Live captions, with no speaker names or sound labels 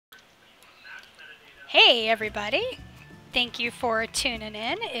Hey everybody! Thank you for tuning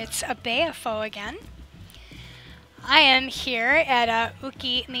in. It's Abeafo again. I am here at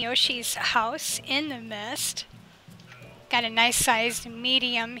Miyoshi's house in the mist. Got a nice sized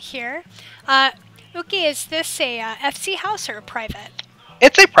medium here. Uki, is this a FC house or a private?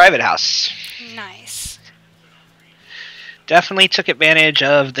 It's a private house. Nice. Definitely took advantage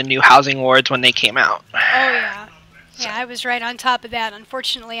of the new housing awards when they came out. Oh yeah. Yeah, I was right on top of that.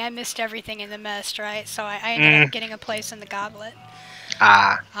 Unfortunately, I missed everything in the mist, right? So I ended up getting a place in the goblet.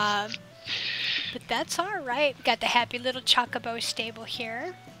 But that's all right. Got the happy little chocobo stable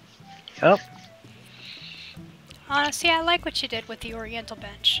here. Yep. Honestly, I like what you did with the oriental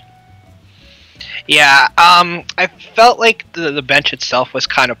bench. Yeah, I felt like the bench itself was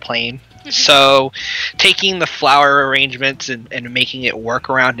kind of plain. So taking the flower arrangements and making it work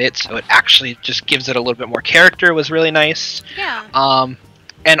around it so it actually just gives it a little bit more character was really nice. Yeah.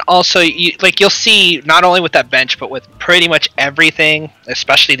 And also, you'll see, not only with that bench, but with pretty much everything,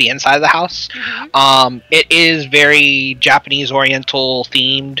 especially the inside of the house, it is very Japanese Oriental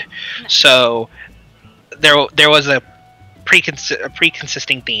themed. Nice. So there was a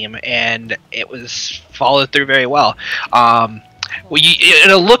pre-consisting theme, and it was followed through very well.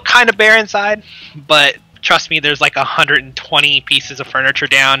 It'll look kind of bare inside, but trust me, there's like 120 pieces of furniture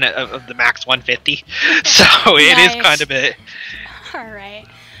down of the max 150, so it nice. is kind of it. All right.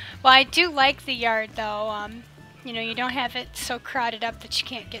 Well, I do like the yard, though. You don't have it so crowded up that you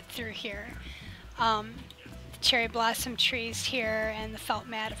can't get through here. The cherry blossom trees here, and the felt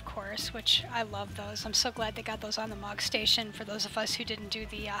mat, of course, which I love those. I'm so glad they got those on the mug station for those of us who didn't do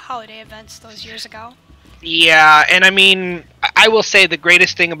the holiday events those years ago. Yeah, and I mean, I will say the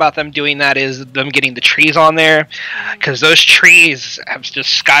greatest thing about them doing that is them getting the trees on there, because those trees have just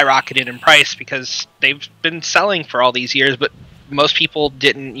skyrocketed in price because they've been selling for all these years, but most people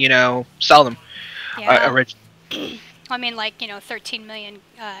didn't, sell them. Yeah. I mean, 13 million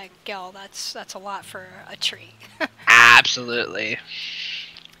gil, that's a lot for a tree. Absolutely.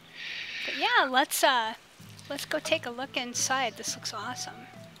 But yeah, let's go take a look inside. This looks awesome.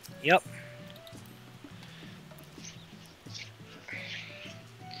 Yep.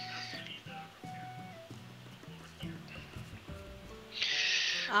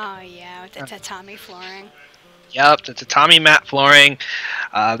 Oh yeah, with the tatami flooring. Yep, the tatami mat flooring.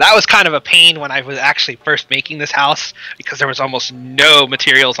 That was kind of a pain when I was actually first making this house because there was almost no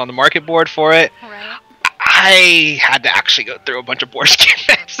materials on the market board for it. Right. I had to actually go through a bunch of board skin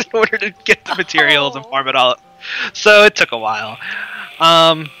maps in order to get the materials and farm it all up. So it took a while.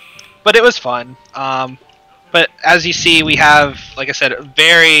 But it was fun. But as you see, we have, like I said, a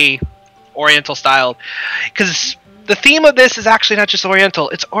very Oriental style. Because the theme of this is actually not just Oriental,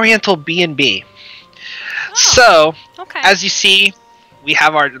 it's Oriental B&B. Oh, so, okay. As you see, we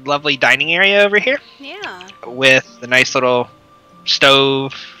have our lovely dining area over here. Yeah. With the nice little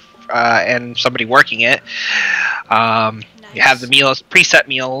stove and somebody working it. Nice. You have the meals, preset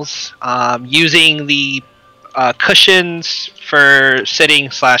meals, using the cushions for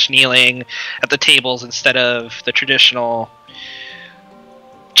sitting/kneeling at the tables instead of the traditional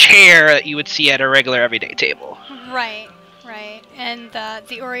chair that you would see at a regular everyday table. Right. Right, and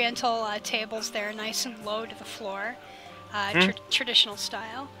the oriental tables there, nice and low to the floor, traditional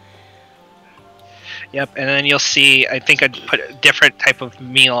style. Yep, and then you'll see, I think I'd put a different type of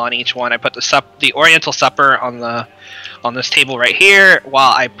meal on each one. I put the oriental supper on this table right here,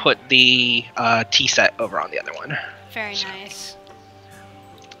 while I put the tea set over on the other one. Very nice.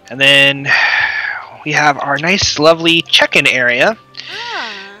 And then we have our nice, lovely check-in area.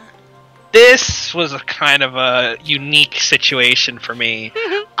 This was a kind of a unique situation for me.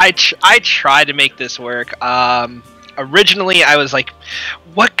 I tried to make this work. Originally, I was like,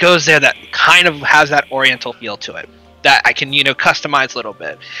 what goes there that kind of has that Oriental feel to it? That I can, customize a little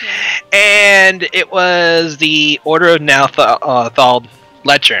bit. And it was the Order of Now Thawed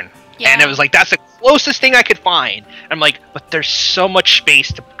Lectern. Yeah. And it was like, that's the closest thing I could find. I'm like, but there's so much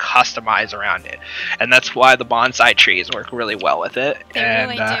space to customize around it. And that's why the bonsai trees work really well with it. They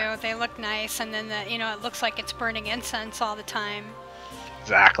really do. They look nice. And then, it looks like it's burning incense all the time.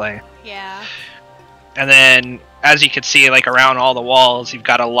 Exactly. Yeah. And then, as you can see, around all the walls, you've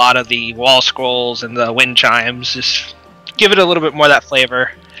got a lot of the wall scrolls and the wind chimes. Just give it a little bit more of that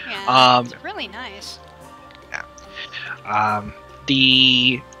flavor. Yeah, it's really nice. Yeah.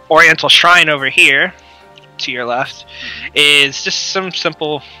 The Oriental Shrine over here, to your left, is just some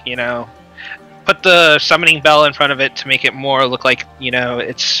simple, put the summoning bell in front of it to make it more look like,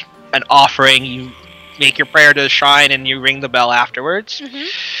 it's an offering. You make your prayer to the shrine and you ring the bell afterwards.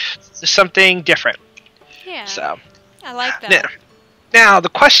 Just something different. Yeah. So, I like that. Yeah. Now, the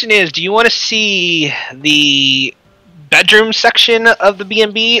question is, do you want to see the bedroom section of the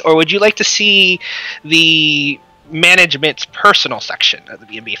B&B, or would you like to see the management's personal section of the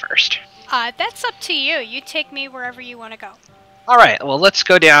B&B first? That's up to you. You take me wherever you want to go. All right, well, let's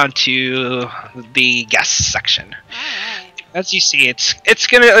go down to the guest section. All right. As you see, it's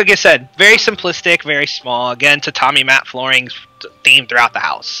gonna, like I said, very simplistic, very small. Again, tatami mat flooring's theme throughout the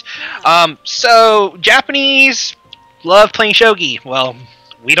house. Yeah. So Japanese love playing shogi. Well,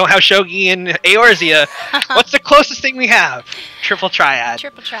 we don't have shogi in Eorzea. What's the closest thing we have? Triple triad.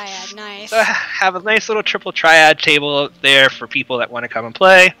 Triple triad, nice. So have a nice little triple triad table there for people that want to come and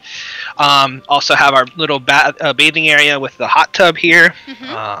play. Also have our little bathing area with the hot tub here.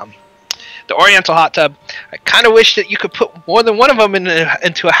 The oriental hot tub. I kind of wish that you could put more than one of them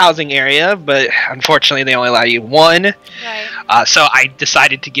into a housing area, but unfortunately they only allow you one. Right. So I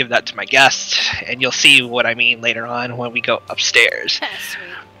decided to give that to my guests, and you'll see what I mean later on when we go upstairs. Sweet.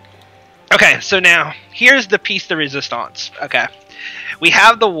 Okay, so now here's the piece de resistance. Okay, we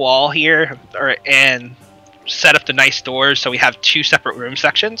have the wall here, and set up the nice doors, so we have two separate room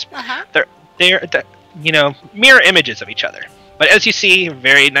sections. They're you know, mirror images of each other. But as you see,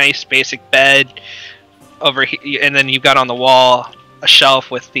 very nice basic bed over here, and then you've got on the wall a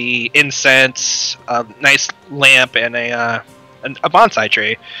shelf with the incense, a nice lamp, and a bonsai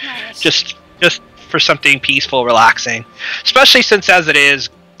tree. Nice. Just for something peaceful, relaxing. Especially since, as it is,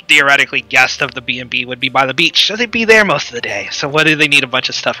 theoretically, guests of the B&B would be by the beach, so they'd be there most of the day. So what do they need a bunch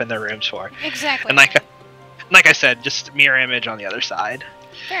of stuff in their rooms for? Exactly. And like I said, just mirror image on the other side.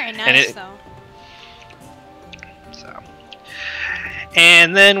 Very nice, though.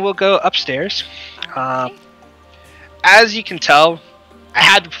 And then we'll go upstairs. Right. As you can tell, I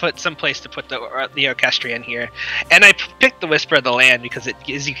had to put some place to put the orchestrion here, and I picked the Whisper of the Land because,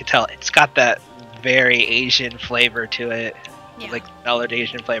 as you can tell, it's got that very Asian flavor to it, like mellowed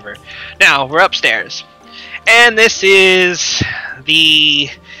Asian flavor. Now we're upstairs, and this is the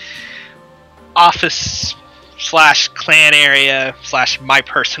office / clan area / my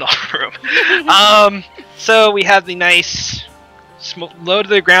personal room. So we have the nice low to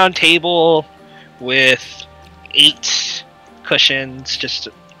the ground table with 8 cushions, just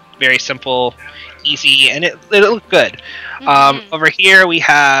very simple, easy, and it looked good. Over here we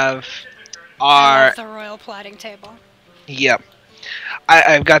have the royal plotting table. Yep.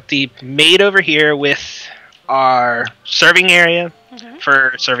 I've got the maid over here with our serving area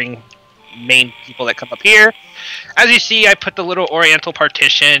for serving main people that come up here. As you see, I put the little oriental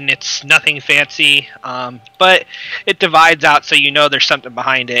partition. It's nothing fancy, but it divides out so you know there's something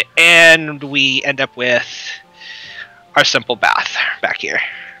behind it, and we end up with our simple bath back here.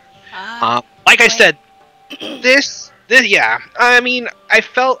 Like I said, this yeah, I mean, I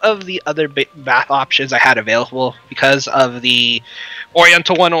felt of the other bath options I had available because of the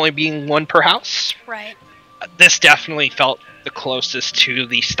oriental one only being one per house. Right. This definitely felt the closest to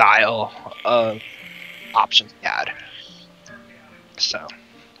the style of options we had. So,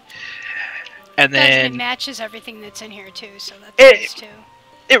 and then it matches everything that's in here too, so that's nice too.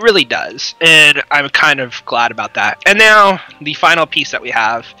 It really does, and I'm kind of glad about that. And now the final piece that we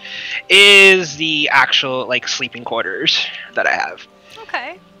have is the actual sleeping quarters that I have.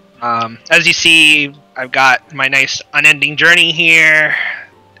 Okay. As you see, I've got my nice unending journey here,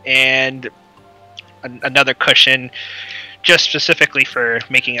 and another cushion just specifically for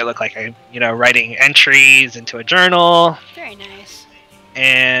making it look like I'm, writing entries into a journal. Very nice.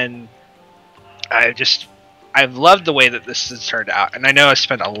 And I've loved the way that this has turned out, and I know I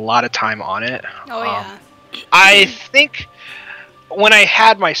spent a lot of time on it. Oh, yeah. I think when I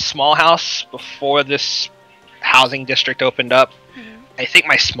had my small house before this housing district opened up, I think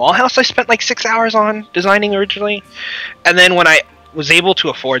my small house I spent 6 hours on designing originally, and then when I was able to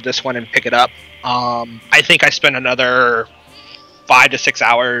afford this one and pick it up, I think I spent another 5 to 6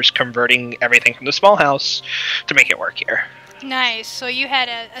 hours converting everything from the small house to make it work here. Nice. So you had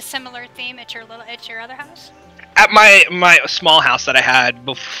a similar theme at your other house? At my small house that I had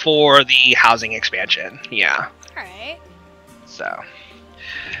before the housing expansion, yeah. All right. So,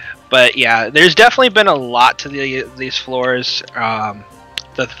 but yeah, there's definitely been a lot to these floors.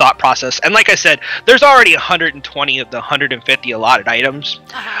 The thought process, and like I said, there's already 120 of the 150 allotted items.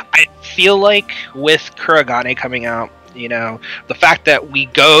 I feel like with Kurogane coming out, the fact that we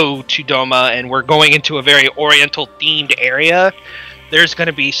go to Doma and we're going into a very oriental themed area, there's going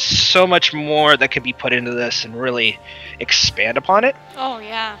to be so much more that could be put into this and really expand upon it. Oh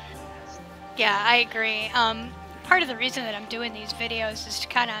yeah, I agree. Part of the reason that I'm doing these videos is to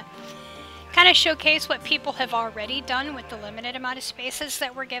kind of showcase what people have already done with the limited amount of spaces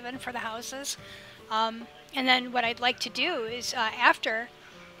that we're given for the houses. And then what I'd like to do is after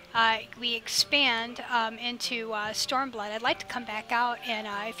we expand into Stormblood, I'd like to come back out and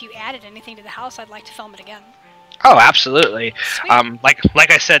if you added anything to the house, I'd like to film it again. Oh, absolutely. Sweet.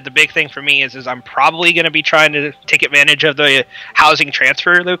 Like I said, the big thing for me is I'm probably going to be trying to take advantage of the housing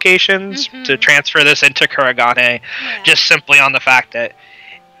transfer locations to transfer this into Kuragane, just simply on the fact that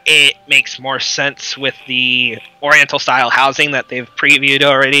it makes more sense with the oriental style housing that they've previewed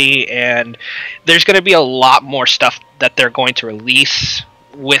already, and there's going to be a lot more stuff that they're going to release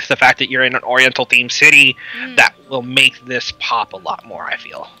with the fact that you're in an oriental themed city that will make this pop a lot more, I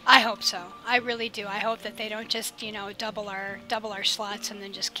feel. I hope so. I really do. I hope that they don't just, you know, double our slots and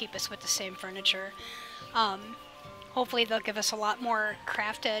then just keep us with the same furniture. Hopefully they'll give us a lot more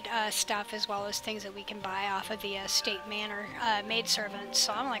crafted stuff, as well as things that we can buy off of the State Manor maidservants.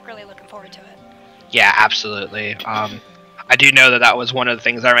 So I'm like really looking forward to it. Yeah, absolutely. I do know that was one of the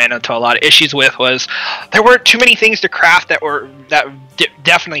things I ran into a lot of issues with, was there weren't too many things to craft that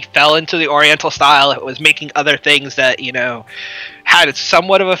definitely fell into the oriental style. It was making other things that, you know, had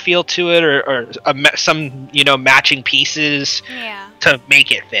somewhat of a feel to it, or some, you know, matching pieces to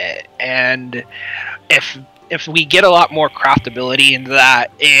make it fit. And if we get a lot more craftability into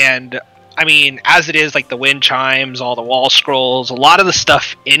that, and I mean, as it is, like the wind chimes, all the wall scrolls, a lot of the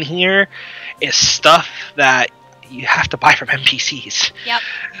stuff in here is stuff that you have to buy from NPCs. Yep.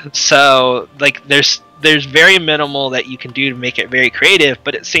 So, like, there's very minimal that you can do to make it very creative,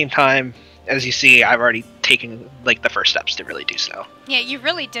 but at the same time, as you see, I've already taken, like, the first steps to really do so. Yeah, you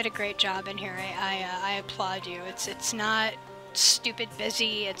really did a great job in here. I applaud you. It's not stupid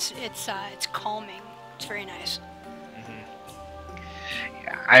busy. It's calming. It's very nice.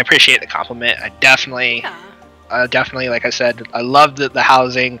 Yeah, I appreciate the compliment. I definitely, like I said, I love the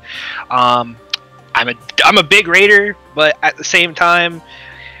housing. I'm a big raider, but at the same time,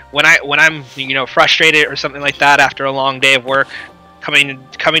 when I'm, you know, frustrated or something like that after a long day of work, coming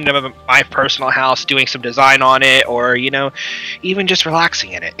to my personal house, doing some design on it, or, you know, even just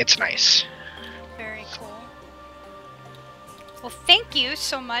relaxing in it, it's nice. Very cool. Well, thank you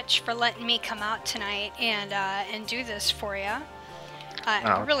so much for letting me come out tonight and do this for you.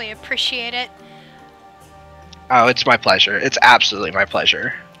 I really appreciate it. Oh, it's my pleasure. It's absolutely my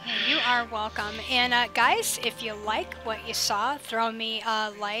pleasure. You are welcome. And guys, if you like what you saw, throw me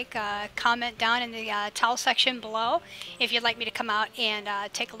a like, comment down in the towel section below if you'd like me to come out and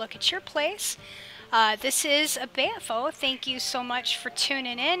take a look at your place. This is Bafo. Thank you so much for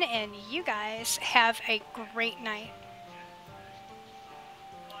tuning in, and you guys have a great night.